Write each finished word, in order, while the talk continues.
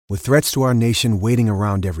With threats to our nation waiting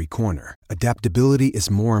around every corner, adaptability is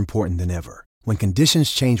more important than ever. When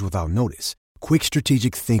conditions change without notice, quick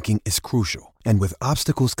strategic thinking is crucial. And with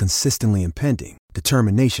obstacles consistently impending,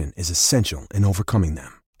 determination is essential in overcoming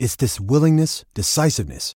them. It's this willingness,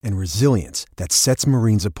 decisiveness, and resilience that sets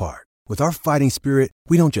Marines apart. With our fighting spirit,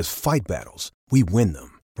 we don't just fight battles, we win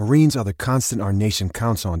them. Marines are the constant our nation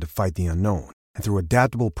counts on to fight the unknown. And through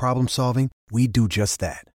adaptable problem solving, we do just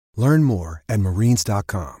that. Learn more at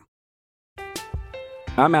marines.com.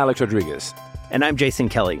 I'm Alex Rodriguez. And I'm Jason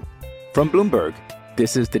Kelly. From Bloomberg,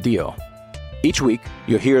 this is The Deal. Each week,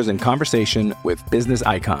 you'll hear us in conversation with business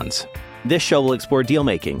icons. This show will explore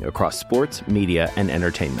deal-making across sports, media, and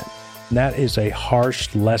entertainment. That is a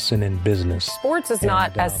harsh lesson in business. Sports is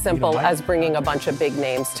not as simple as bringing a bunch of big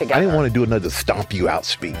names together. I didn't want to do another stomp you out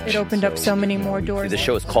speech. It opened up so many more doors. The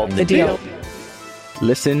show is called The Deal.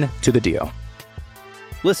 Listen to The Deal.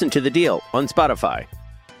 Listen to The Deal on Spotify.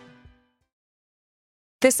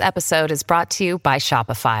 This episode is brought to you by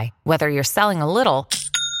Shopify. Whether you're selling a little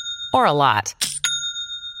or a lot,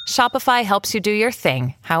 Shopify helps you do your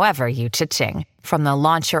thing, however you cha-ching. From the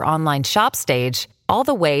launch your online shop stage, all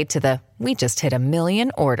the way to the we just hit 1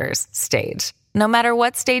 million orders stage. No matter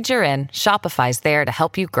what stage you're in, Shopify's there to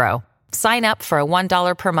help you grow. Sign up for a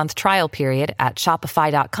 $1 per month trial period at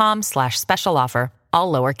shopify.com/special offer,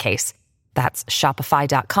 all lowercase. That's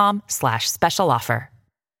shopify.com/special offer.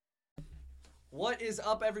 What is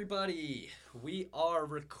up, everybody? We are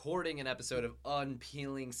recording an episode of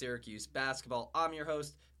Unpeeling Syracuse Basketball. I'm your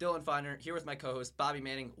host, Dylan Feiner, here with my co-host, Bobby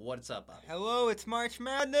Manning. What's up, Bobby? Hello, it's March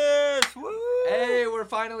Madness! Woo! Hey, we're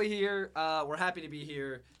finally here. We're happy to be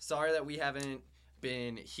here. Sorry that we haven't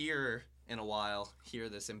been here in a while. Hear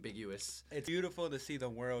this ambiguous. It's beautiful to see the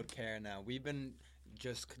world care now. We've been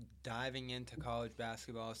just diving into college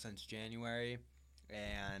basketball since January,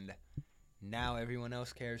 and now everyone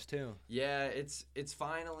else cares too. Yeah, it's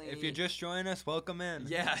finally. If you're just joining us, welcome in.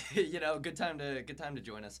 Yeah, good time to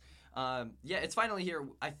join us. Yeah, it's finally here.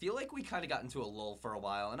 I feel like we kind of got into a lull for a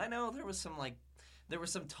while, and I know there was some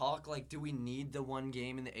talk like, do we need the one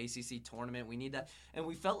game in the ACC tournament? We need that, and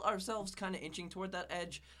we felt ourselves kind of inching toward that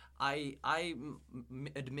edge. I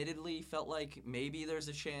admittedly felt like maybe there's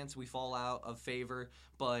a chance we fall out of favor,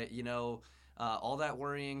 but all that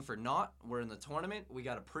worrying for naught. We're in the tournament. We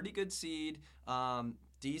got a pretty good seed.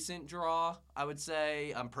 Decent draw, I would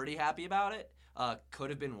say. I'm pretty happy about it.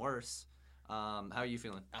 Could have been worse. How are you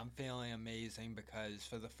feeling? I'm feeling amazing because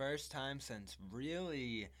for the first time since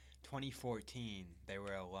really 2014, they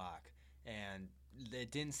were a lock. And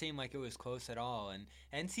it didn't seem like it was close at all. And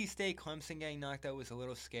NC State, Clemson getting knocked out was a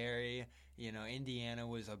little scary. Indiana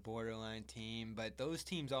was a borderline team. But those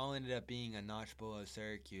teams all ended up being a notch below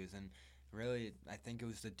Syracuse. And really, I think it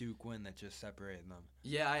was the Duke win that just separated them.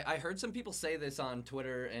 Yeah, I heard some people say this on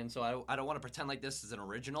Twitter, and so I don't want to pretend like this is an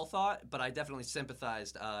original thought, but I definitely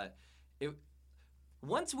sympathized.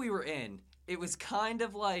 Once we were in, it was kind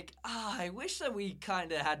of like, I wish that we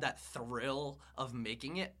kind of had that thrill of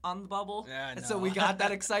making it on the bubble. Yeah, and so we got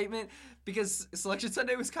that excitement because Selection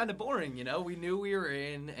Sunday was kind of boring, We knew we were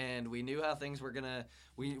in, and we knew how things were gonna.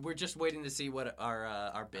 We're just waiting to see what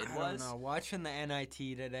our bid was. I don't know. Watching the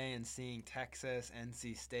NIT today and seeing Texas,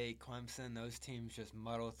 NC State, Clemson, those teams just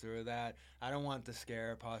muddle through that. I don't want the scare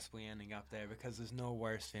of possibly ending up there because there's no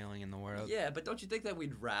worse feeling in the world. Yeah, but don't you think that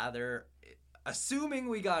we'd rather, assuming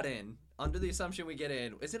we got in, under the assumption we get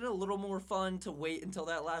in, isn't it a little more fun to wait until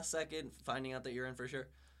that last second, finding out that you're in for sure?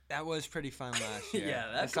 That was pretty fun last year.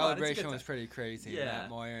 Yeah, the celebration was pretty crazy. Yeah.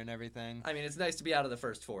 Matt Moyer and everything. I mean, it's nice to be out of the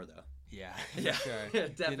first four, though. Yeah, yeah, sure. Yeah,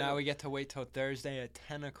 definitely. Now we get to wait till Thursday at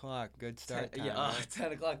 10 o'clock. Good start time. Yeah, right?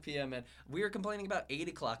 10 o'clock p.m. And we were complaining about 8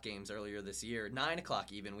 o'clock games earlier this year. 9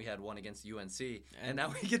 o'clock even. We had one against UNC. And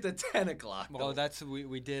now we get to 10 o'clock. Well,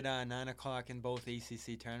 we did 9 o'clock in both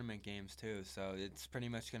ACC tournament games, too. So it's pretty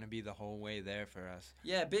much going to be the whole way there for us.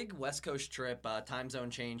 Yeah, big West Coast trip, time zone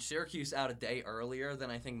change. Syracuse out a day earlier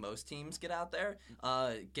than I think most teams get out there.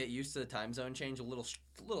 Get used to the time zone change. A little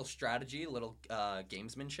strategy, a little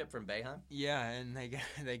gamesmanship from Boeheim. Yeah, and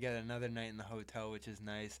they get another night in the hotel, which is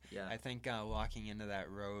nice. Yeah. I think walking into that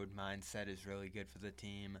road mindset is really good for the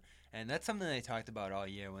team, and that's something they talked about all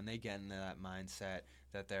year when they get into that mindset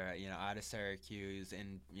that they're out of Syracuse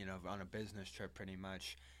and on a business trip pretty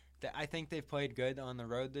much. I think they've played good on the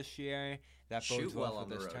road this year. That bodes well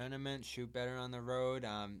for this tournament. Shoot better on the road.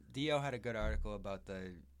 Dio had a good article about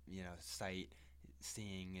the sight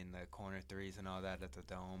seeing in the corner threes and all that at the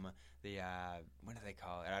Dome. The what do they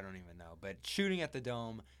call it? I don't even know. But shooting at the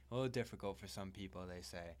Dome, a little difficult for some people, they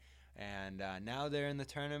say. And now they're in the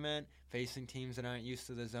tournament, facing teams that aren't used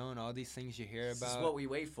to the zone. All these things you hear about. This is what we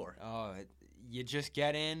wait for. Oh, you just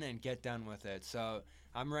get in and get done with it. So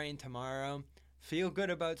I'm writing tomorrow. Feel good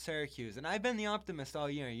about Syracuse. And I've been the optimist all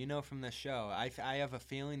year, from the show. I have a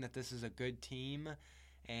feeling that this is a good team.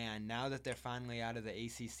 And now that they're finally out of the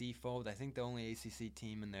ACC fold, I think the only ACC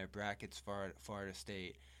team in their bracket's Florida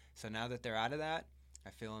State. So now that they're out of that, I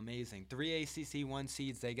feel amazing. 3 ACC 1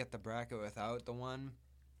 seeds, they get the bracket without the one.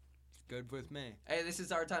 It's good with me. Hey, this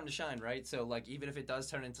is our time to shine, right? So, even if it does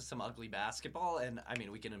turn into some ugly basketball, and,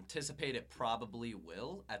 we can anticipate it probably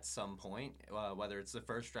will at some point, whether it's the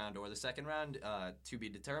first round or the second round, to be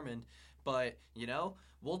determined. But,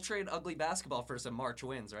 we'll trade ugly basketball for some March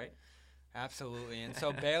wins, right? Absolutely. And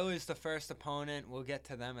so Baylor's the first opponent. We'll get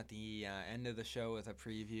to them at the end of the show with a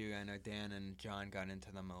preview. I know Dan and John got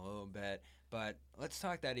into them a little bit. But let's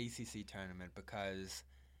talk that ACC tournament, because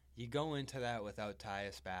you go into that without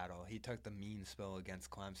Tyus Battle. He took the mean spill against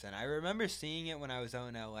Clemson. I remember seeing it when I was out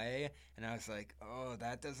in L.A., and I was like, oh,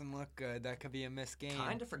 that doesn't look good. That could be a missed game.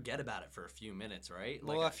 Kind of forget about it for a few minutes, right?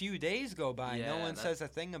 Well, a few days go by. Yeah, no one says a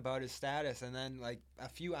thing about his status, and then, a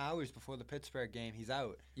few hours before the Pittsburgh game, he's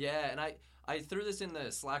out. Yeah, and I threw this in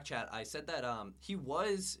the Slack chat. I said that he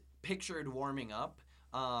was pictured warming up.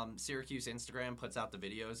 Syracuse Instagram puts out the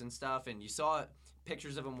videos and stuff, and you saw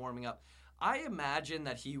pictures of him warming up. I imagine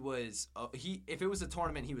that he was if it was a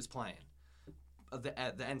tournament, he was playing the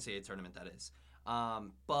NCAA tournament, that is.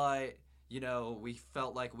 But we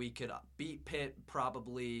felt like we could beat Pitt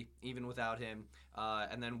probably even without him,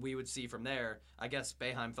 and then we would see from there. I guess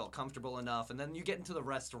Boeheim felt comfortable enough, and then you get into the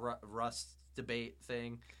rust debate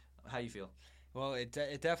thing. How you feel? Well, it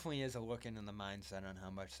definitely is a look into the mindset on how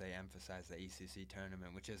much they emphasize the ACC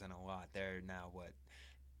tournament, which isn't a lot. They're now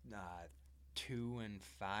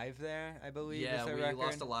 2-5 there, I believe. Yeah, is their we record.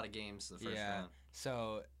 lost a lot of games the first round.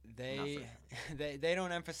 So they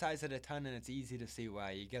don't emphasize it a ton, and it's easy to see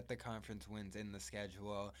why. You get the conference wins in the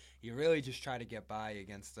schedule. You really just try to get by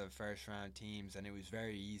against the first round teams, and it was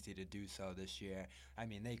very easy to do so this year.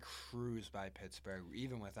 They cruised by Pittsburgh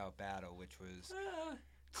even without Battle, which was.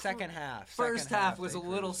 Second half. First half was a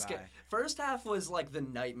little scary. First half was like the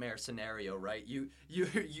nightmare scenario, right? You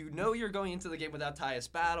know you're going into the game without Tyus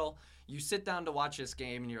Battle. You sit down to watch this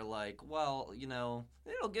game and you're like, well,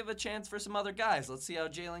 it'll give a chance for some other guys. Let's see how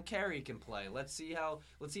Jalen Carey can play. Let's see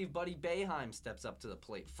if Buddy Boeheim steps up to the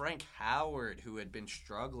plate. Frank Howard, who had been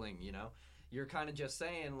struggling, You're kind of just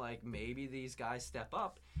saying, maybe these guys step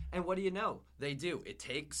up. And what do you know? They do. It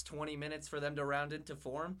takes 20 minutes for them to round into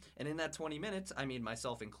form. And in that 20 minutes,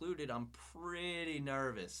 myself included, I'm pretty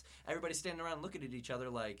nervous. Everybody's standing around looking at each other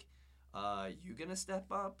like, you going to step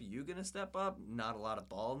up? You going to step up? Not a lot of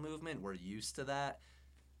ball movement. We're used to that.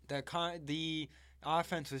 The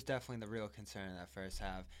offense was definitely the real concern in that first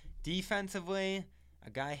half. Defensively, a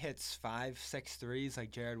guy hits 5-6 threes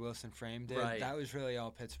like Jared Wilson-Frame did. Right. That was really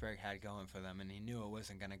all Pittsburgh had going for them, and he knew it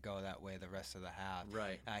wasn't going to go that way the rest of the half.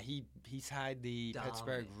 Right. He's tied the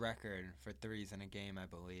Pittsburgh record for threes in a game, I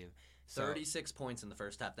believe. 36 points in the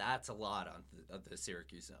first half. That's a lot on the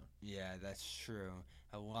Syracuse zone. Yeah, that's true.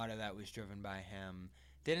 A lot of that was driven by him.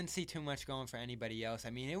 Didn't see too much going for anybody else.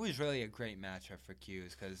 It was really a great matchup for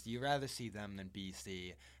Q's, because you rather see them than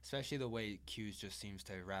BC, especially the way Q's just seems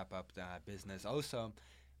to wrap up the business. Also,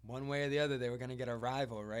 one way or the other, they were going to get a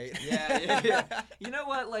rival, right? Yeah. You know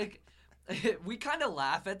what? We kind of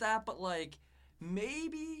laugh at that, but,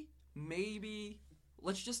 maybe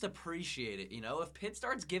let's just appreciate it, If Pitt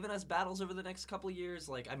starts giving us battles over the next couple of years,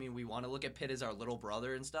 we want to look at Pitt as our little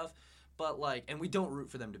brother and stuff, but, and we don't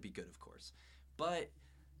root for them to be good, of course. But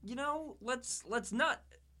let's not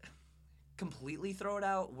completely throw it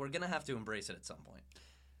out. We're going to have to embrace it at some point.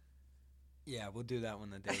 Yeah, we'll do that when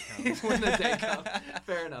the day comes. When the day comes.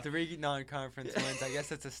 Fair enough. 3 non-conference wins. I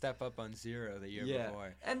guess it's a step up on 0 the year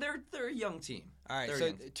before. And they're a young team. All right,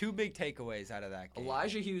 so 2 big takeaways out of that game.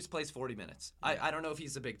 Elijah Hughes plays 40 minutes. Yeah. I don't know if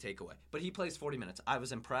he's a big takeaway, but he plays 40 minutes. I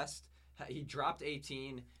was impressed. He dropped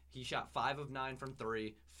 18. He shot 5 of 9 from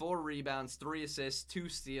 3, 4 rebounds, 3 assists, 2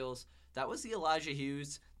 steals. That was the Elijah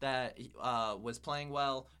Hughes that was playing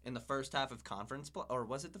well in the first half of conference play. Or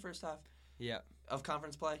was it the first half? Yeah. Of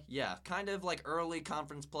conference play? Yeah. Kind of like early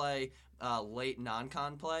conference play, late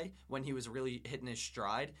non-con play when he was really hitting his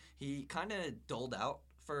stride. He kind of dulled out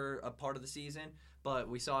for a part of the season, but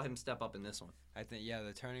we saw him step up in this one. I think,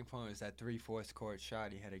 the turning point was that 3/4 court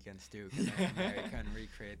shot he had against Duke. He couldn't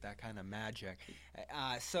recreate that kind of magic.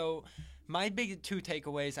 So my big 2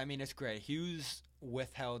 takeaways, it's great. Hughes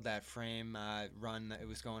withheld that frame run that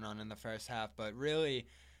was going on in the first half, but really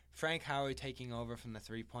Frank Howard taking over from the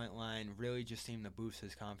 3-point line really just seemed to boost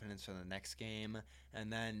his confidence for the next game.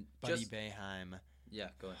 And then Buddy Boeheim. Yeah,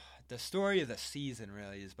 go ahead. The story of the season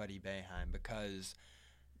really is Buddy Boeheim, because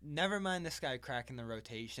never mind this guy cracking the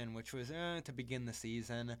rotation, which was to begin the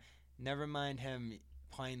season. Never mind him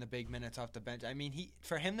playing the big minutes off the bench. I mean,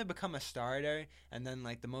 for him to become a starter and then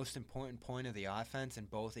like the most important point of the offense in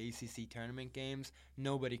both ACC tournament games,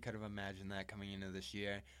 nobody could have imagined that coming into this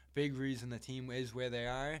year. Big reason the team is where they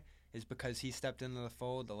are is because he stepped into the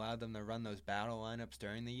fold, allowed them to run those battle lineups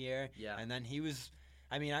during the year. Yeah. And then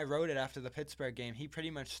I wrote it after the Pittsburgh game. He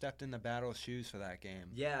pretty much stepped in the Battle's shoes for that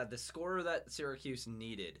game. Yeah, the scorer that Syracuse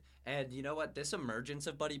needed. And you know what? This emergence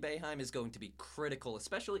of Buddy Boeheim is going to be critical,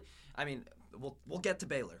 especially, I mean, we'll get to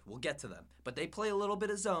Baylor. We'll get to them. But they play a little bit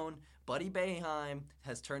of zone. Buddy Boeheim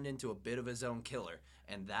has turned into a bit of a zone killer,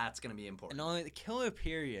 and that's going to be important. And only the killer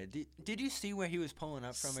period. Did you see where he was pulling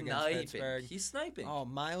up from against Pittsburgh? He's sniping. Oh,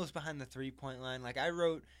 miles behind the three-point line. Like I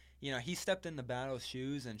wrote, he stepped in the Battle's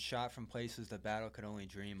shoes and shot from places the Battle could only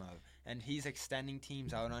dream of. And he's extending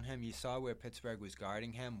teams out on him. You saw where Pittsburgh was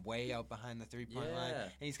guarding him, way out behind the three-point line.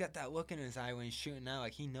 And he's got that look in his eye when he's shooting out,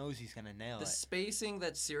 like he knows he's going to nail it. The spacing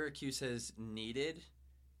that Syracuse has needed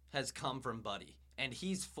has come from Buddy. And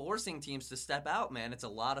he's forcing teams to step out, man. It's a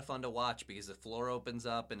lot of fun to watch because the floor opens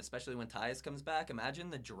up, and especially when Tyus comes back,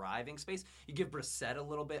 imagine the driving space. You give Brissett a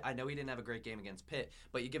little bit. I know he didn't have a great game against Pitt,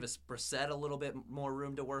 but you give Brissett a little bit more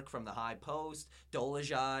room to work from the high post.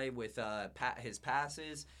 Dolezaj with his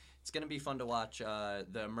passes. It's going to be fun to watch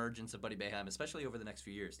the emergence of Buddy Boeheim, especially over the next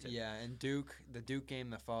few years, too. Yeah, and the Duke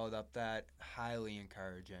game that followed up that, highly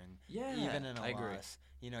encouraging. Yeah, even in a I loss.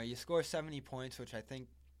 agree. You score 70 points, which I think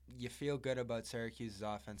you feel good about Syracuse's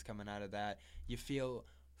offense coming out of that. You feel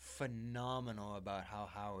phenomenal about how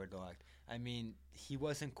Howard looked. I mean, he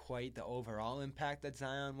wasn't quite the overall impact that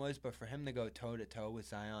Zion was, but for him to go toe-to-toe with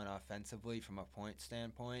Zion offensively from a point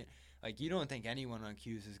standpoint, like you don't think anyone on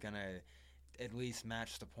 'Cuse is going to at least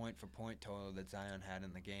match the point-for-point total that Zion had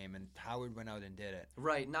in the game, and Howard went out and did it.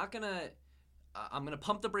 Right, I'm going to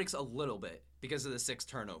pump the brakes a little bit because of the 6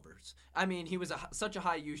 turnovers. I mean, he was such a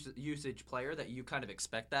high usage player that you kind of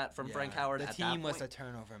expect that from Frank Howard at that point. The team was a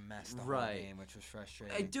turnover mess the whole game, which was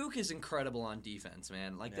frustrating. Duke is incredible on defense,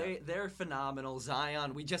 man. Like, Yeah. they're phenomenal.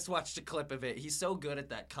 Zion, we just watched a clip of it. He's so good at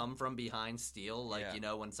that come-from-behind steal,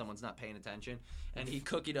 when someone's not paying attention. And he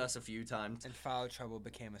cookied us a few times. And foul trouble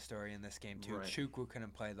became a story in this game, too. Right. Chukwu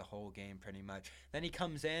couldn't play the whole game, pretty much. Then he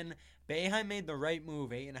comes in. Boeheim made the right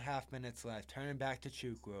move, 8.5 minutes left, turning back to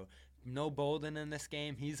Chukwu. No Bolden in this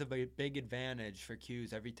game. He's a big advantage for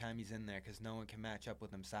 'Cuse every time he's in there because no one can match up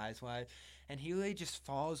with him size-wise. And he really just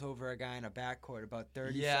falls over a guy in a backcourt about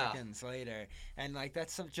 30 seconds later. And,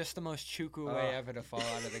 that's just the most Chukwu way ever to fall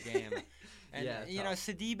out of the game. And,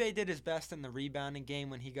 Sidibe did his best in the rebounding game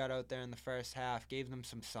when he got out there in the first half, gave them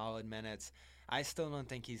some solid minutes. I still don't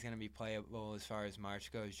think he's going to be playable as far as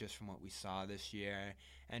March goes just from what we saw this year.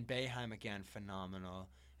 And Boeheim, again, phenomenal.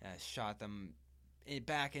 Shot them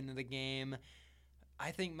back into the game.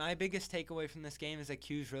 I think my biggest takeaway from this game is that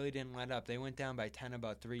 'Cuse really didn't let up. They went down by 10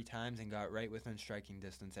 about 3 times and got right within striking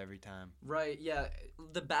distance every time. Right, yeah.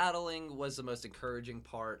 The battling was the most encouraging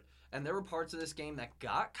part. And there were parts of this game that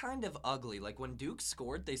got kind of ugly. Like when Duke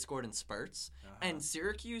scored, they scored in spurts. And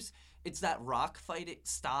Syracuse, it's that rock fight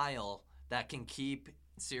style that can keep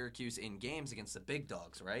Syracuse in games against the big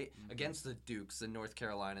dogs, right? Mm-hmm. Against the Dukes, the North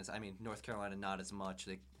Carolinas. I mean, North Carolina not as much.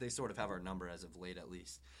 They sort of have our number as of late, at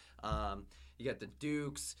least. You got the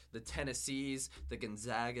Dukes, the Tennessees, the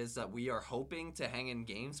Gonzagas that we are hoping to hang in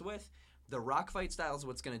games with. The rock fight style is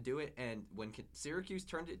what's going to do it, and when Syracuse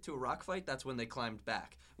turned it to a rock fight, that's when they climbed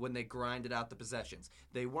back, when they grinded out the possessions.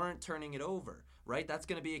 They weren't turning it over, right? That's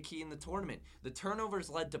going to be a key in the tournament. The turnovers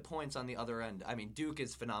led to points on the other end. I mean, Duke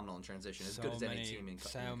is phenomenal in transition, as good as any team in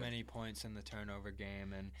so many points in the turnover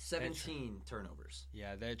game. And 17 turnovers.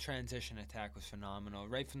 Yeah, their transition attack was phenomenal.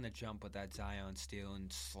 Right from the jump with that Zion steal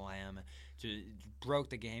and slam, just broke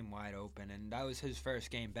the game wide open, and that was his first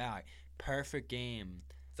game back. Perfect game.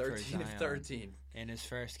 13 of 13. In his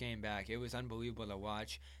first game back. It was unbelievable to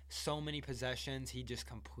watch. So many possessions. He just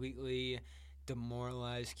completely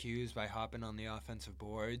demoralized 'Cuse by hopping on the offensive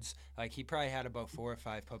boards. Like, he probably had about 4 or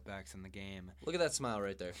 5 putbacks in the game. Look at that smile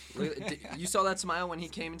right there. You saw that smile when he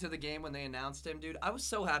came into the game when they announced him, dude? I was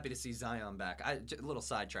so happy to see Zion back. A little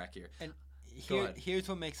sidetrack here. And here's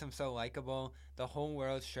what makes him so likable. The whole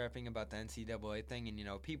world's chirping about the NCAA thing,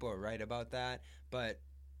 and, people are right about that, but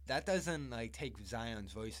that doesn't take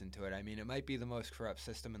Zion's voice into it. I mean, it might be the most corrupt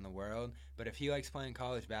system in the world, but if he likes playing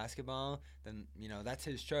college basketball, then that's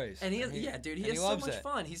his choice. And he has so much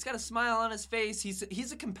fun. He's got a smile on his face.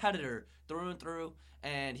 He's a competitor through and through,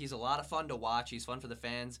 and he's a lot of fun to watch. He's fun for the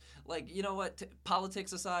fans. You know what?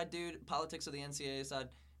 Politics aside, dude. Politics of the NCAA aside.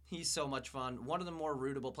 He's so much fun. One of the more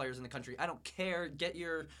rootable players in the country. I don't care. Get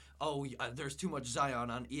your oh, there's too much Zion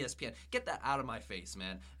on ESPN. Get that out of my face,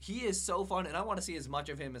 man. He is so fun, and I want to see as much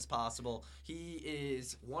of him as possible. He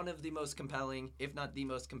is one of the most compelling, if not the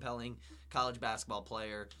most compelling, college basketball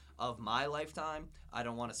player of my lifetime. I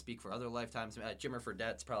don't want to speak for other lifetimes. Jimmer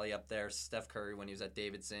Fredette's probably up there. Steph Curry when he was at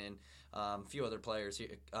Davidson. A few other players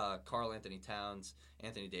here. Karl Anthony Towns,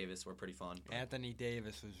 Anthony Davis were pretty fun. Anthony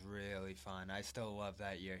Davis was really fun. I still love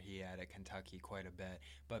that year he had at Kentucky quite a bit.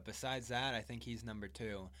 But besides that, I think he's number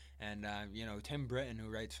 2. And, Tim Britton, who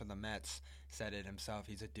writes for the Mets, said it himself.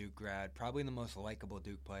 He's a Duke grad. Probably the most likable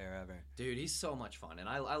Duke player ever. Dude, he's so much fun. And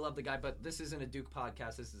I love the guy. But this isn't a Duke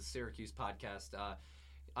podcast. This is a Syracuse podcast.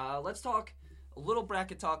 Let's talk a little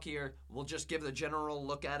bracket talk here. We'll just give the general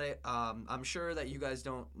look at it. I'm sure that you guys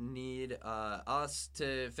don't need us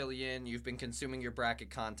to fill you in. You've been consuming your bracket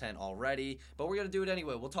content already, but we're going to do it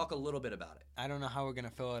anyway. We'll talk a little bit about it. I don't know how we're going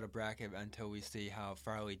to fill out a bracket until we see how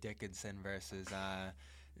Farley Dickinson versus...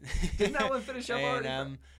 Didn't that one finish up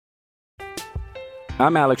already?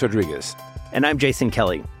 I'm Alex Rodriguez. And I'm Jason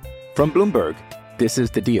Kelly. From Bloomberg, this is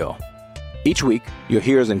The Deal. Each week, you'll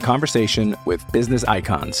hear us in conversation with business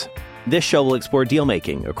icons. This show will explore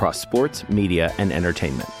deal-making across sports, media, and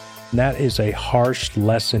entertainment. That is a harsh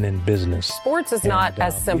lesson in business. Sports is not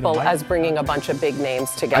as simple as bringing a bunch of big names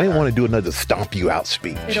together. I didn't want to do another stomp you out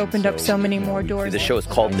speech. It opened up so many more doors. The show is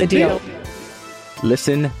called The Deal.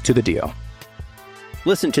 Listen to The Deal.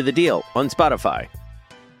 Listen to The Deal on Spotify.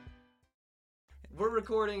 We're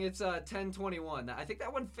recording. It's 10:21. I think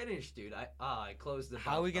that one finished, dude. I closed the.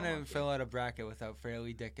 How are we gonna fill out a bracket without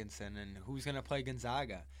Fairleigh Dickinson, and who's gonna play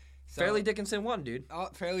Gonzaga? Fairleigh Dickinson won, dude. Oh,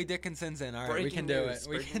 Fairleigh Dickinson's in. All right, Breaking news.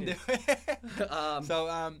 We can do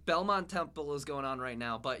it. Belmont Temple is going on right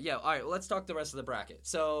now, but yeah. All right, let's talk the rest of the bracket.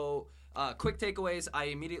 So, quick takeaways. I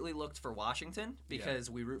immediately looked for Washington because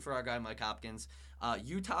we root for our guy Mike Hopkins.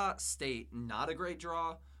 Utah State, not a great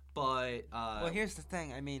draw, but well, here's the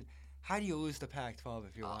thing. I mean, how do you lose the Pac-12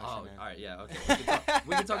 if you're Washington? All right, yeah, okay.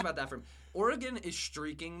 We can talk about that from. Oregon is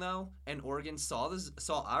streaking though, and Oregon saw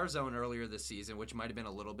our zone earlier this season, which might have been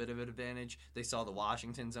a little bit of an advantage. They saw the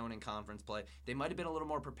Washington zone in conference play. They might have been a little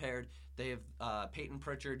more prepared. They have Peyton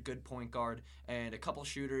Pritchard, good point guard, and a couple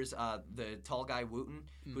shooters. The tall guy Wooten,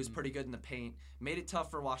 who's pretty good in the paint, made it tough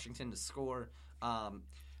for Washington to score.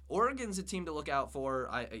 Oregon's a team to look out for.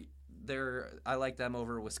 I like them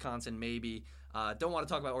over Wisconsin maybe. Don't want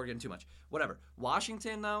to talk about Oregon too much. Whatever.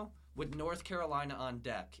 Washington, though, with North Carolina on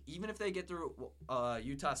deck, even if they get through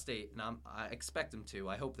Utah State, and I expect them to.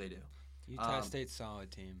 I hope they do. Utah State's solid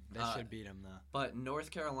team. They should beat them, though. But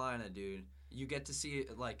North Carolina, dude, you get to see,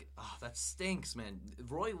 that stinks, man.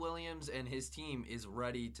 Roy Williams and his team is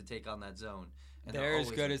ready to take on that zone. And they're as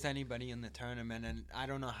good as anybody in the tournament, and I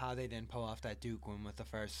don't know how they didn't pull off that Duke win with the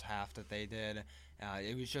first half that they did.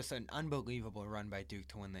 It was just an unbelievable run by Duke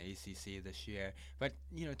to win the ACC this year. But,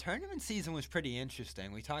 tournament season was pretty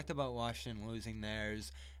interesting. We talked about Washington losing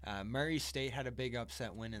theirs. Murray State had a big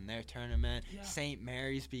upset win in their tournament. Yeah. St.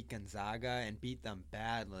 Mary's beat Gonzaga and beat them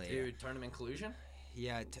badly. Dude, tournament collusion?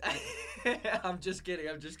 Yeah. I'm just kidding.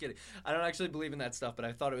 I don't actually believe in that stuff, but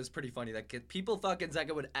I thought it was pretty funny that people thought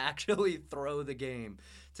Gonzaga would actually throw the game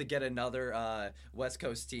to get another West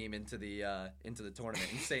Coast team into the tournament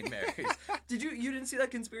in St. Mary's. You didn't see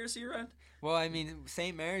that conspiracy around? Well, I mean,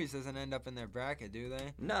 St. Mary's doesn't end up in their bracket, do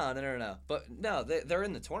they? No. But no, they're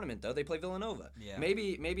in the tournament though. They play Villanova. Yeah.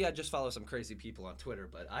 Maybe I just follow some crazy people on Twitter,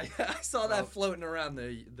 but I saw that floating around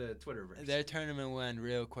the Twitterverse. Their tournament went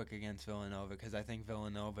real quick against Villanova because I think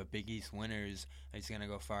Villanova, Big East winners, is going to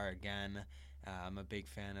go far again. I'm a big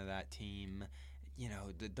fan of that team.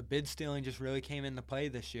 The bid stealing just really came into play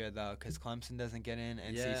this year, though, because Clemson doesn't get in,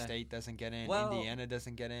 NC State doesn't get in, Indiana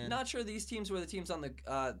doesn't get in. Not sure these teams were the teams on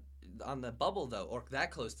the bubble though, or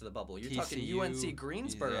that close to the bubble. You're talking UNC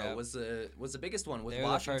Greensboro was the biggest one with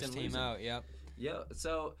Washington the first team out. Yep. Yeah.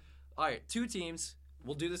 So, all right, 2 teams.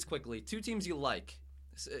 We'll do this quickly. 2 teams you like.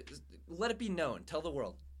 Let it be known. Tell the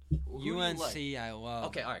world. UNC, I love.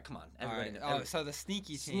 Okay, all right, come on. Everybody knows. Oh, so the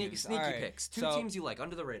sneaky teams. Sneaky picks. 2 teams you like,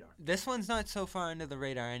 under the radar. This one's not so far under the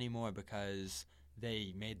radar anymore because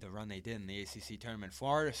they made the run they did in the ACC tournament.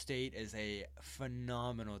 Florida State is a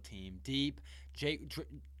phenomenal team. Deep. Drake,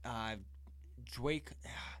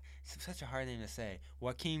 it's such a hard name to say.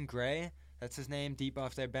 Joakim Gray, that's his name, deep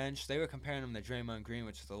off their bench. They were comparing him to Draymond Green,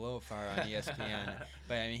 which is a little far on ESPN.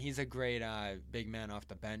 But, I mean, he's a great big man off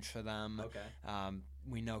the bench for them. Okay.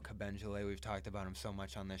 We know Kabengele. We've talked about him so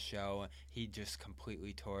much on this show. He just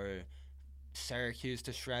completely tore Syracuse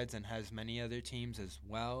to shreds and has many other teams as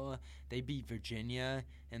well. They beat Virginia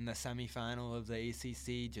in the semifinal of the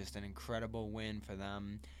ACC. Just an incredible win for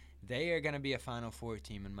them. They are going to be a Final Four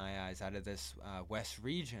team in my eyes out of this West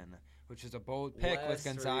region, which is a bold pick with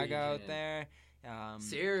Gonzaga out there.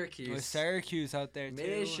 Syracuse. With Syracuse out there, too.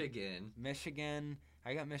 Michigan.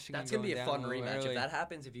 I got Michigan. That's going to be a fun rematch. Early. If that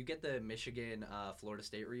happens, if you get the Michigan-Florida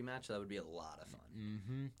State rematch, that would be a lot of fun.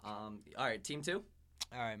 Mm-hmm. All right, team 2?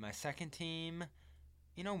 All right, my second team,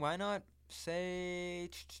 why not say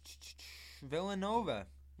Villanova?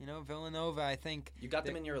 Villanova, I think. You got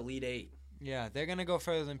them in your Elite 8. Yeah, they're going to go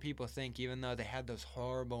further than people think, even though they had those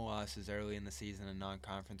horrible losses early in the season in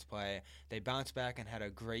non-conference play. They bounced back and had a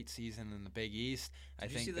great season in the Big East.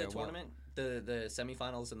 Did you see the tournament, the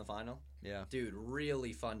semifinals and the final? Yeah. Dude,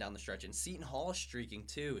 really fun down the stretch. And Seton Hall is streaking,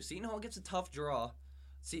 too. Seton Hall gets a tough draw.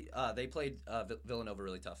 They played Villanova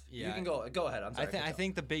really tough. Yeah. You can go ahead. I'm sorry. I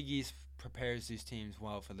think the Big East prepares these teams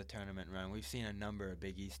well for the tournament run. We've seen a number of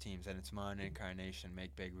Big East teams in its modern incarnation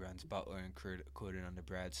make big runs. Butler included under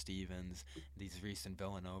Brad Stevens. These recent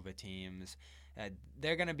Villanova teams.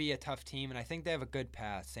 They're going to be a tough team, and I think they have a good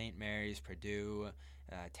path. St. Mary's, Purdue,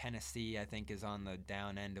 Tennessee, I think, is on the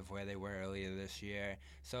down end of where they were earlier this year.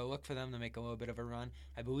 So look for them to make a little bit of a run.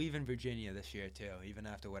 I believe in Virginia this year, too, even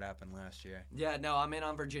after what happened last year. Yeah, no, I'm in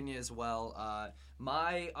on Virginia as well.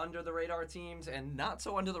 My under-the-radar teams, and not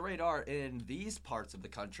so under-the-radar in these parts of the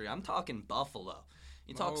country, I'm talking Buffalo.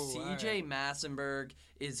 You talk C.J. Massenberg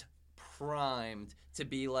is primed to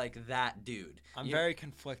be like that dude. I'm very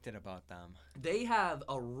conflicted about them. They have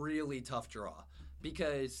a really tough draw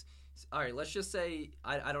because, all right, let's just say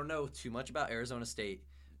I don't know too much about Arizona State,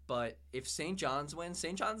 but if St. John's wins,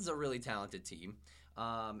 St. John's is a really talented team.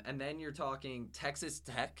 And then you're talking Texas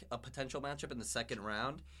Tech, a potential matchup in the second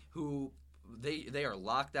round, who they are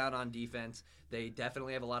locked down on defense. They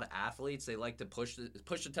definitely have a lot of athletes. They like to push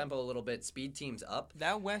the tempo a little bit, speed teams up.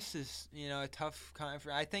 That West is, a tough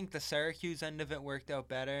conference. I think the Syracuse end of it worked out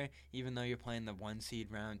better, even though you're playing the 1 seed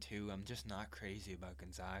round 2. I'm just not crazy about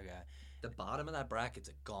Gonzaga. The bottom of that bracket's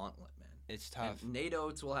a gauntlet, man. It's tough. And Nate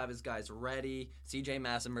Oates will have his guys ready. C.J.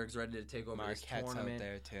 Massenberg's ready to take over this tournament. Marquette's out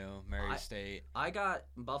there, too. Murray State. I got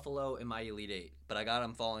Buffalo in my Elite 8, but I got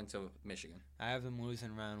them falling to Michigan. I have them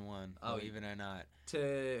losing round 1, believe it or not.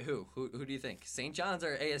 To who? Who do you think? St. John's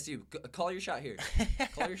or ASU? Call your shot here.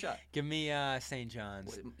 Call your shot. Give me St.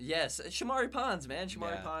 John's. Yes, Shamari Pons, man.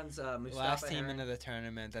 Shamari Pons, Mustafa last team Heron. into the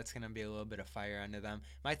tournament. That's going to be a little bit of fire under them.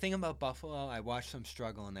 My thing about Buffalo, I watched them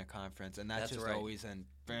struggle in their conference, and that's just right. always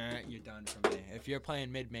you're done for me. If you're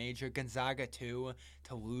playing mid-major, Gonzaga too,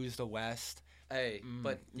 to lose the West. Hey,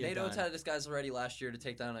 but Nate Oates had his guys ready last year to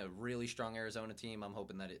take down a really strong Arizona team. I'm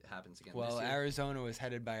hoping that it happens again this year. Arizona was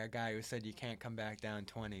headed by a guy who said you can't come back down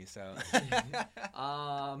 20, so.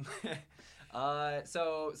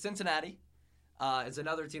 So Cincinnati is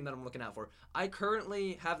another team that I'm looking out for. I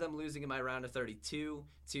currently have them losing in my round of 32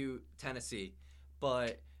 to Tennessee,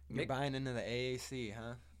 but you're buying into the AAC,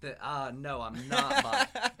 huh? No, I'm not buying.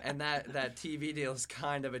 And that TV deal is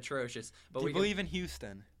kind of atrocious. But do you believe in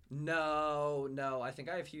Houston? No. I think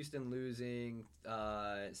I have Houston losing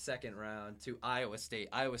second round to Iowa State.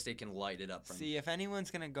 Iowa State can light it up for me. See, if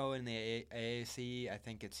anyone's going to go in the AAC, I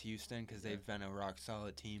think it's Houston because they've been a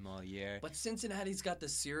rock-solid team all year. But Cincinnati's got the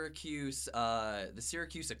Syracuse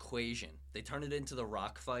equation. They turn it into the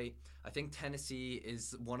rock fight. I think Tennessee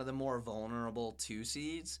is one of the more vulnerable 2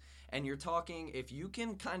 seeds. And you're talking, if you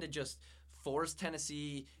can kind of just force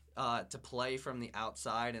Tennessee to play from the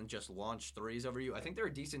outside and just launch threes over you. I think they're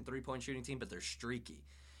a decent three-point shooting team, but they're streaky.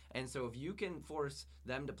 And so if you can force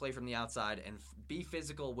them to play from the outside and be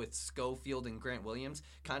physical with Schofield and Grant Williams,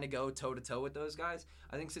 kind of go toe-to-toe with those guys,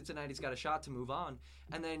 I think Cincinnati's got a shot to move on.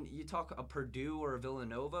 And then you talk a Purdue or a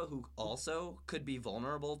Villanova who also could be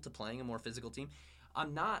vulnerable to playing a more physical team.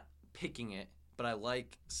 I'm not picking it, but I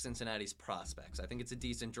like Cincinnati's prospects. I think it's a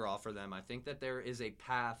decent draw for them. I think that there is a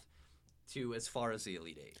path to as far as the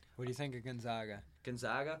Elite 8. What do you think of Gonzaga?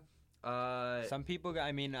 Gonzaga? Some people,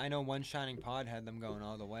 I know One Shining Pod had them going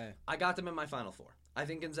all the way. I got them in my Final Four. I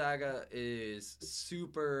think Gonzaga is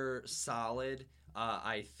super solid.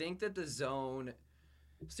 I think that the zone,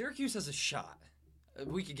 Syracuse has a shot.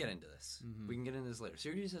 We could get into this. Mm-hmm. We can get into this later.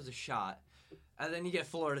 Syracuse has a shot, and then you get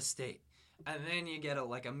Florida State. And then you get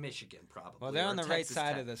a Michigan, probably. Well, they're on the right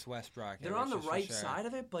side of this West bracket. They're on the right side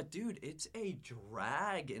of it, but, dude, it's a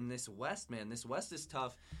drag in this West, man. This West is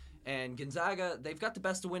tough. And Gonzaga, they've got the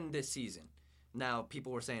best to win this season. Now,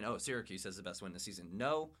 people were saying, Syracuse has the best win this season.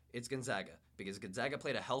 No, it's Gonzaga, because Gonzaga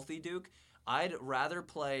played a healthy Duke. I'd rather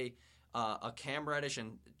play a Cam Reddish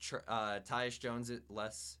and Tyus Jones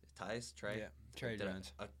less. Tyus? Trey? Yeah, Trey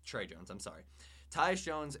Jones. Trey Jones, I'm sorry. Tyus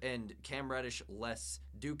Jones and Cam Reddish less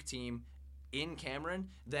Duke team in Cameron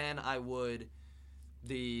than I would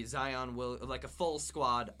the Zion will like a full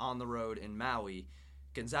squad on the road in Maui.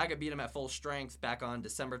 Gonzaga beat them at full strength back on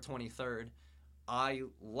December 23rd. I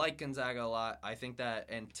like Gonzaga a lot. I think that,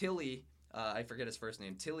 and Tilly, I forget his first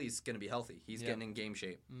name. Tilly's going to be healthy. He's getting in game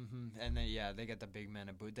shape. Mm-hmm. And they got the big men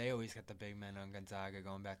at boot. They always get the big men on Gonzaga,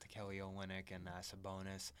 going back to Kelly Olynyk and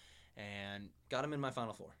Sabonis. And got him in my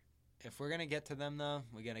Final Four. If we're gonna get to them though,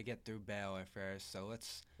 we gotta get through Baylor first. So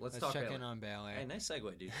let's talk check Baylor. in on Baylor. Hey, nice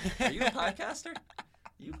segue, dude. Are you a podcaster?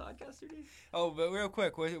 You a podcaster, dude? Oh, but real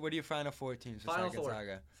quick, what are your Final Four teams? Final Four.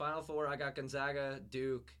 Gonzaga? Final Four. I got Gonzaga,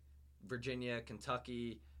 Duke, Virginia,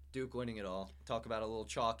 Kentucky. Duke winning it all. Talk about a little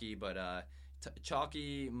chalky, but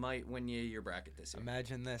chalky might win you your bracket this year.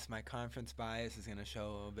 Imagine this. My conference bias is gonna show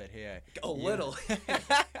a little bit here. A little.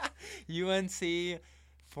 UNC,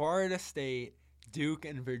 Florida State, Duke,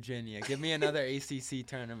 and Virginia. Give me another ACC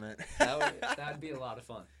tournament. That'd be a lot of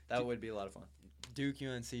fun. That would be a lot of fun. Duke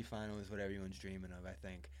UNC final is what everyone's dreaming of, I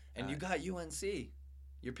think. And you got UNC.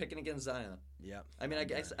 You're picking against Zion. Yep. I mean, I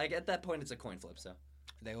guess at that point it's a coin flip. So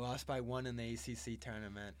they lost by 1 in the ACC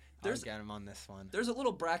tournament. I'll get them on this one. There's a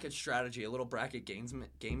little bracket strategy, a little bracket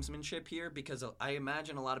gamesmanship here, because I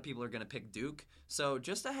imagine a lot of people are going to pick Duke. So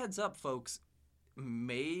just a heads up, folks.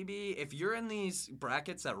 Maybe if you're in these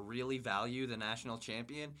brackets that really value the national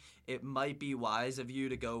champion, it might be wise of you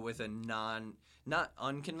to go with a not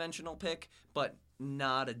unconventional pick, but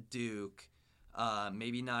not a Duke.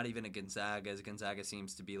 Maybe not even a Gonzaga, as Gonzaga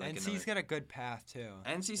seems to be like. NC's got a good path too.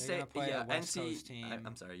 NC State,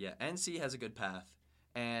 NC has a good path,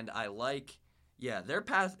 and I like, their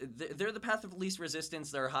path. They're the path of least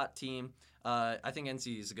resistance. They're a hot team. I think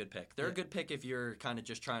NC is a good pick. They're a good pick if you're kind of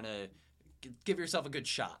just trying to give yourself a good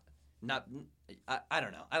shot. I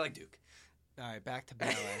don't know. I like Duke. All right, back to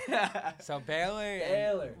Baylor. So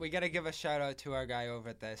Baylor. We got to give a shout out to our guy over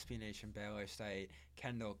at the SB Nation Baylor site,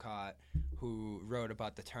 Kendall Cott, who wrote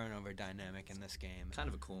about the turnover dynamic in this game. Kind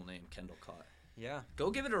of a cool name, Kendall Cott. Yeah. Go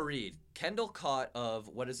give it a read. Kendall Cott of,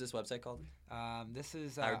 what is this website called? This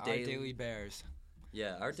is Our Daily Bears.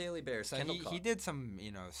 Yeah, Our Daily Bears. So he did some,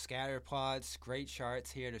 scatter plots, great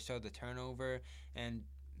charts here to show the turnover and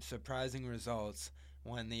surprising results.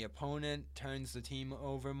 When the opponent turns the team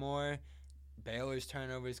over more, Baylor's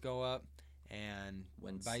turnovers go up, and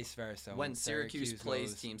vice versa. When Syracuse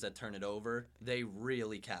plays teams that turn it over, they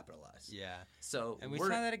really capitalize. Yeah. So and we saw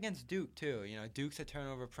that against Duke too. Duke's a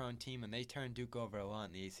turnover-prone team, and they turned Duke over a lot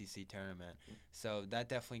in the ACC tournament. So that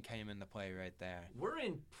definitely came into play right there. We're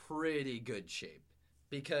in pretty good shape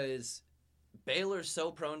because Baylor's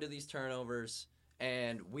so prone to these turnovers,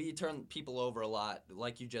 and we turn people over a lot,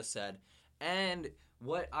 like you just said. And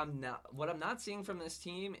what I'm not seeing from this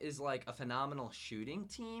team is like a phenomenal shooting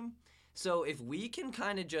team. So if we can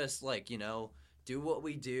kind of just do what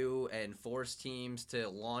we do and force teams to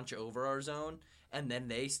launch over our zone, and then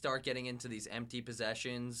they start getting into these empty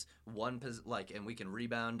possessions, and we can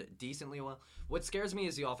rebound decently well. What scares me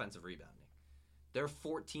is the offensive rebounding. They're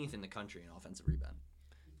 14th in the country in offensive rebound.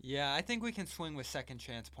 Yeah, I think we can swing with second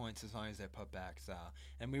chance points as long as they're putbacks.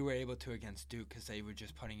 And we were able to against Duke because they were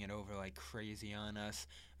just putting it over like crazy on us.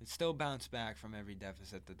 We still bounce back from every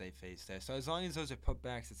deficit that they faced there. So as long as those are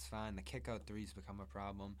putbacks, it's fine. The kick-out threes become a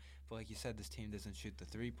problem. But like you said, this team doesn't shoot the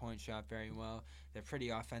three-point shot very well. They're pretty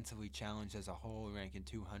offensively challenged as a whole, ranking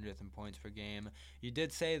 200th in points per game. You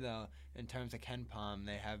did say, though, in terms of KenPom,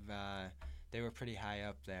 they were pretty high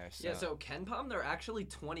up there. So. Yeah, so KenPom, they're actually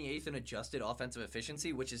 28th in adjusted offensive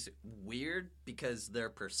efficiency, which is weird because their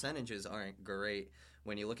percentages aren't great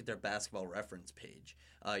when you look at their basketball reference page.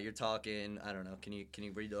 You're talking, I don't know, can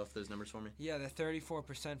you read off those numbers for me? Yeah, they're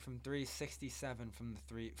 34% from 3, 67 from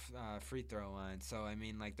the free throw line. So, I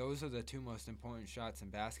mean, those are the two most important shots in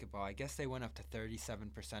basketball. I guess they went up to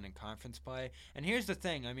 37% in conference play. And here's the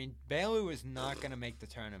thing. I mean, Baylor was not going to make the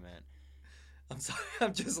tournament. I'm sorry,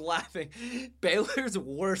 I'm just laughing. Baylor's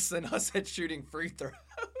worse than us at shooting free throws.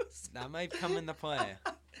 That might come into play.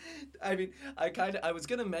 I mean, I was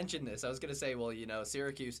going to mention this. I was going to say, well,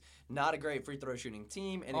 Syracuse, not a great free throw shooting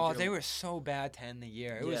team. And they were so bad to end the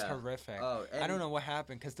year. It was horrific. Oh, I don't know what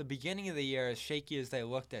happened because the beginning of the year, as shaky as they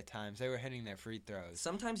looked at times, they were hitting their free throws.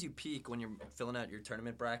 Sometimes you peak when you're filling out your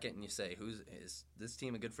tournament bracket and you say, is this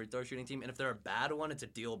team a good free throw shooting team? And if they're a bad one, it's a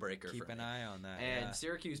deal breaker for me. Keep an eye on that. And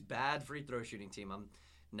Syracuse, bad free throw shooting team. I'm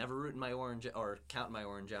never rooting my orange or counting my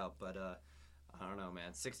orange out, but I don't know,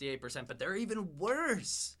 man. 68%, but they're even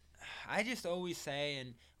worse. I just always say,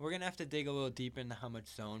 and we're going to have to dig a little deeper into how much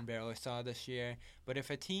zone Baylor saw this year, but if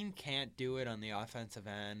a team can't do it on the offensive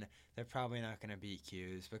end, they're probably not going to beat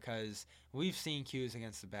 'Cuse, because we've seen 'Cuse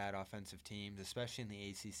against the bad offensive teams, especially in the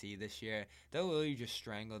ACC this year. They'll really just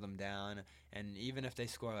strangle them down, and even if they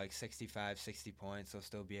score like 65, 60 points, they'll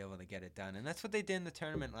still be able to get it done. And that's what they did in the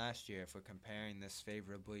tournament last year, if we're comparing this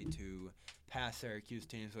favorably to past Syracuse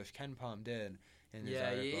teams, which Ken Palm did.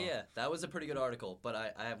 Yeah. That was a pretty good article, but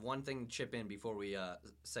I have one thing to chip in before we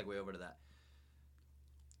segue over to that.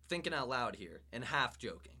 Thinking out loud here and half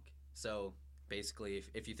joking. So basically,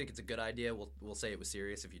 if you think it's a good idea, we'll say it was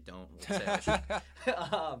serious. If you don't, we'll say it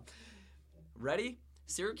was ready?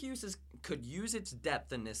 Syracuse could use its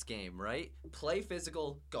depth in this game, right? Play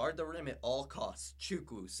physical, guard the rim at all costs.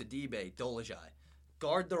 Chukwu, Sidibe, Dolezaj.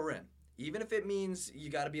 Guard the rim. Even if it means you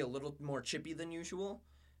got to be a little more chippy than usual.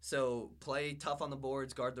 So play tough on the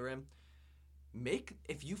boards, guard the rim.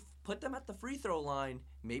 If you put them at the free throw line,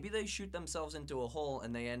 maybe they shoot themselves into a hole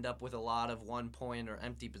and they end up with a lot of 1 point or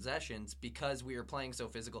empty possessions because we are playing so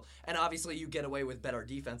physical. And obviously you get away with better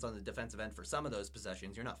defense on the defensive end for some of those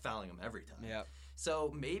possessions. You're not fouling them every time. Yep.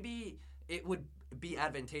 So maybe it would be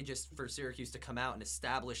advantageous for Syracuse to come out and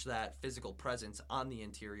establish that physical presence on the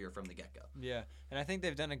interior from the get-go. Yeah, and I think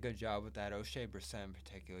they've done a good job with that. O'Shea Brissett in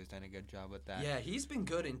particular has done a good job with that. Yeah, he's been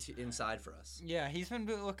good inside for us. Yeah, he's been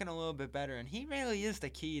looking a little bit better, and he really is the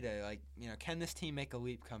key to, can this team make a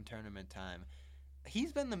leap come tournament time?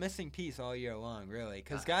 He's been the missing piece all year long, really,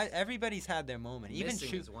 because everybody's had their moment.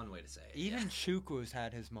 Missing is one way to say it. Even Chukwu's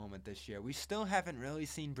had his moment this year. We still haven't really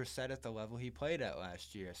seen Brissett at the level he played at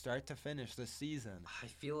last year, start to finish this season. I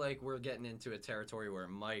feel like we're getting into a territory where it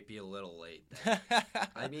might be a little late.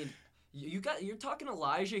 I mean, you're talking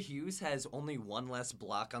Elijah Hughes has only one less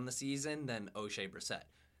block on the season than O'Shea Brissett.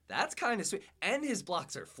 That's kind of sweet. And his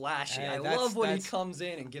blocks are flashy. I love when he comes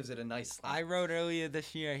in and gives it a nice slap. I wrote earlier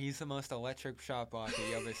this year, he's the most electric shot blocker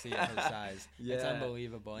you ever see at his size. Yeah. It's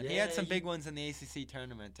unbelievable. And he had some big ones in the ACC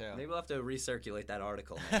tournament, too. Maybe we'll have to recirculate that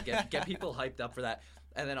article, man. Get people hyped up for that.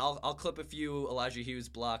 And then I'll clip a few Elijah Hughes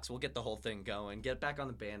blocks. We'll get the whole thing going. Get back on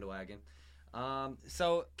the bandwagon.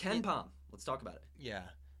 So Ken Palm, let's talk about it. Yeah.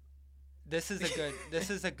 This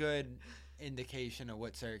is a good indication of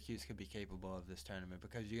what Syracuse could be capable of this tournament,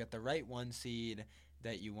 because you got the right 1 seed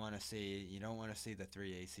that you want to see. You don't want to see the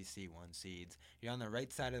 3 ACC 1 seeds. You're on the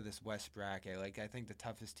right side of this West bracket. I think the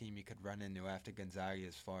toughest team you could run into after Gonzaga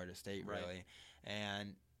is Florida State, really. Right.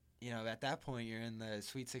 And, at that point, you're in the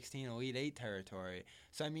Sweet 16 Elite 8 territory.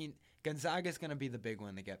 So, I mean, Gonzaga's going to be the big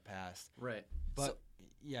one to get past. Right. But,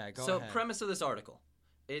 go ahead. So, premise of this article.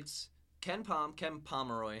 It's Ken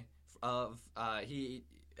Pomeroy he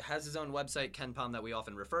has his own website, Ken Palm, that we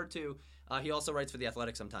often refer to. He also writes for The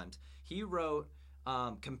Athletic sometimes. He wrote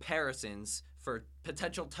comparisons for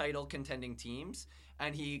potential title contending teams,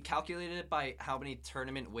 and he calculated it by how many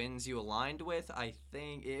tournament wins you aligned with. I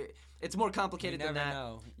think it's more complicated than that.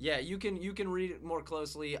 Know. Yeah, you can read it more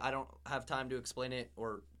closely. I don't have time to explain it,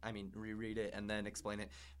 reread it and then explain it.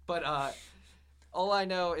 But all I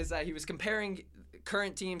know is that he was comparing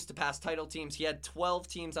current teams to past title teams. He had 12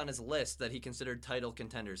 teams on his list that he considered title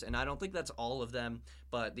contenders, and I don't think that's all of them,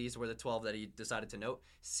 but these were the 12 that he decided to note.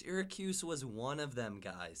 Syracuse was one of them,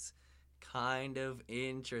 guys. Kind of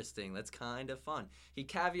interesting. That's kind of fun. He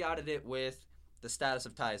caveated it with the status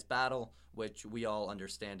of Tyus Battle, which we all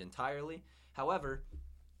understand entirely. However,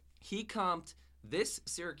 he comped this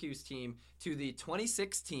Syracuse team to the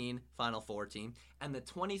 2016 Final Four team and the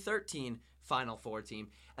 2013 Final Four team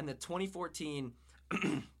and the 2014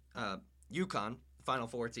 UConn Final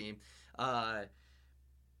Four team. It's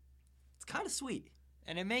kind of sweet.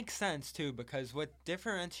 And it makes sense, too, because what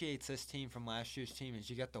differentiates this team from last year's team is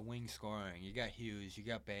you got the wing scoring. You got Hughes, you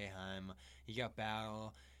got Boeheim, you got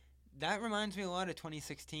Battle. That reminds me a lot of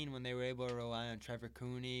 2016 when they were able to rely on Trevor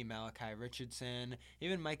Cooney, Malachi Richardson.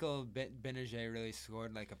 Even Michael Benajay really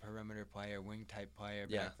scored like a perimeter player, wing-type player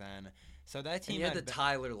back then. So that team and you had the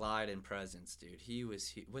Tyler Lydon presence, dude.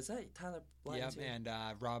 Was that Tyler Lydon too? And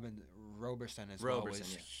Roberson as well was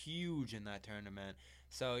huge in that tournament.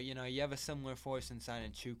 So, you have a similar force inside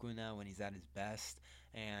in Chukwu now when he's at his best.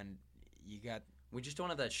 And you got... We just don't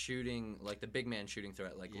have that shooting, like the big man shooting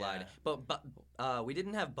threat like Lydon. But we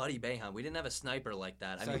didn't have Buddy Boeheim. We didn't have a sniper like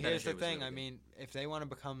that. So here's the thing. Really if they want to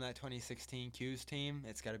become that 2016 Q's team,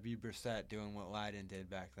 it's got to be Brissett doing what Lydon did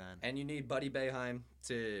back then. And you need Buddy Boeheim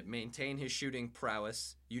to maintain his shooting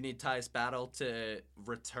prowess. You need Tyus Battle to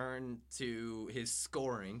return to his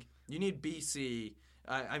scoring. You need BC.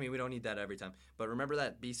 We don't need that every time. But remember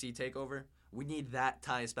that BC takeover? We need that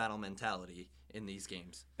Tyus Battle mentality in these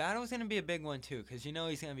games. Battle's going to be a big one, too, because he's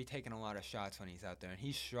going to be taking a lot of shots when he's out there, and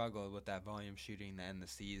he struggled with that volume shooting to end the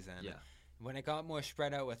season. Yeah. When it got more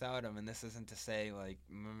spread out without him, and this isn't to say,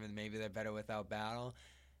 maybe they're better without Battle,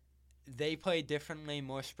 they played differently,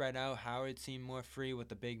 more spread out. Howard seemed more free with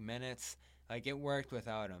the big minutes. It worked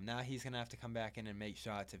without him. Now he's going to have to come back in and make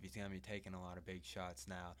shots if he's going to be taking a lot of big shots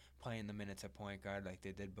now, playing the minutes at point guard like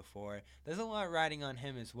they did before. There's a lot riding on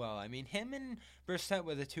him as well. I mean, him and Brissett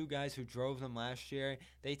were the two guys who drove them last year.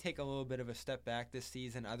 They take a little bit of a step back this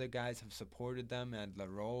season. Other guys have supported them and the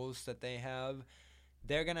roles that they have.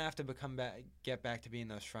 They're going to have to get back to being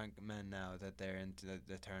those front men now that they're into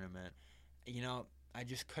the tournament. I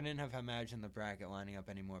just couldn't have imagined the bracket lining up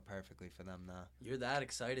any more perfectly for them now. You're that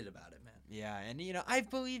excited about it, man. Yeah, and I've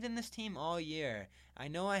believed in this team all year. I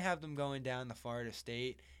know I have them going down to Florida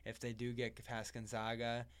State if they do get past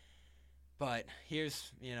Gonzaga. But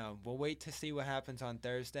we'll wait to see what happens on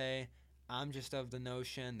Thursday. I'm just of the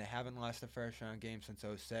notion they haven't lost a first-round game since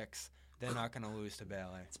 2006. They're not going to lose to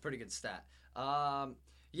Baylor. It's a pretty good stat.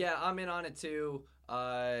 Yeah, I'm in on it too.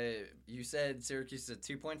 You said Syracuse is a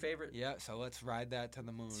 2-point favorite? Yeah, so let's ride that to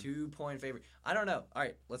the moon. 2-point favorite. I don't know. All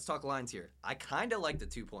right, let's talk lines here. I kind of like the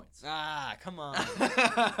 2 points. Come on.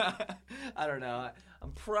 I don't know.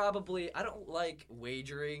 I don't like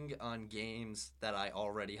wagering on games that I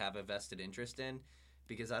already have a vested interest in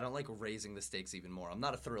because I don't like raising the stakes even more. I'm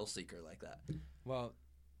not a thrill seeker like that. Well,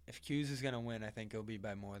 if Q's is going to win, I think it'll be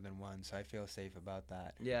by more than one, so I feel safe about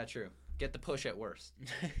that. Yeah, true. Get the push at worst.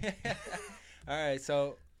 All right,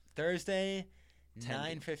 so Thursday,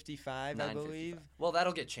 9:55, I believe. Well,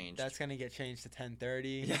 that'll get changed. That's going to get changed to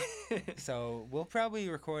 10:30. So we'll probably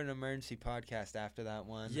record an emergency podcast after that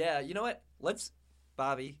one. Yeah, you know what?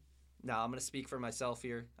 Bobby, I'm going to speak for myself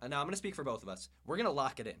here. No, I'm going to speak for both of us. We're going to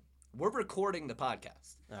lock it in. We're recording the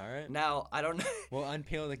podcast. All right. Now, I don't know. We'll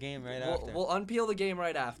unpeel the game right after. We'll unpeel the game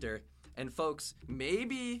right after. And folks,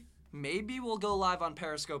 maybe we'll go live on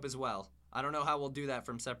Periscope as well. I don't know how we'll do that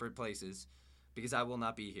from separate places because I will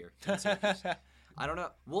not be here. I don't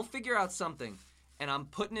know. We'll figure out something, and I'm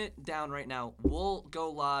putting it down right now. We'll go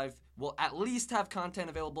live. We'll at least have content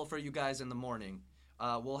available for you guys in the morning.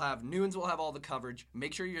 We'll have noons. We'll have all the coverage.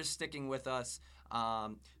 Make sure you're sticking with us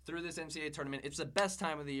through this NCAA tournament. It's the best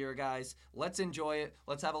time of the year, guys. Let's enjoy it.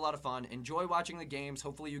 Let's have a lot of fun. Enjoy watching the games.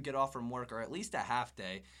 Hopefully you get off from work or at least a half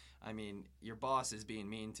day. I mean, your boss is being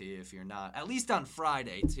mean to you if you're not. At least on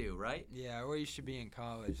Friday, too, right? Yeah, or you should be in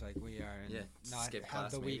college like we are and not skip have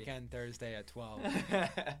class, the maybe. weekend Thursday at 12.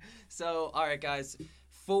 So, all right, guys.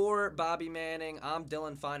 For Bobby Manning, I'm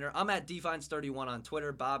Dylan Feiner. I'm at dfines31 on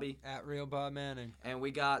Twitter. Bobby. At Real Bob Manning. And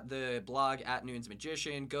we got the blog at Noons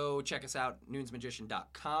Magician. Go check us out,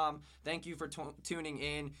 noonsmagician.com. Thank you for tuning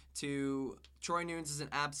in to Troy Nunes is an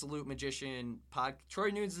Absolute Magician.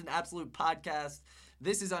 Troy Nunes is an Absolute podcast.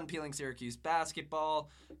 This is Unpeeling Syracuse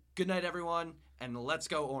Basketball. Good night, everyone, and let's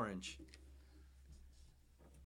go Orange.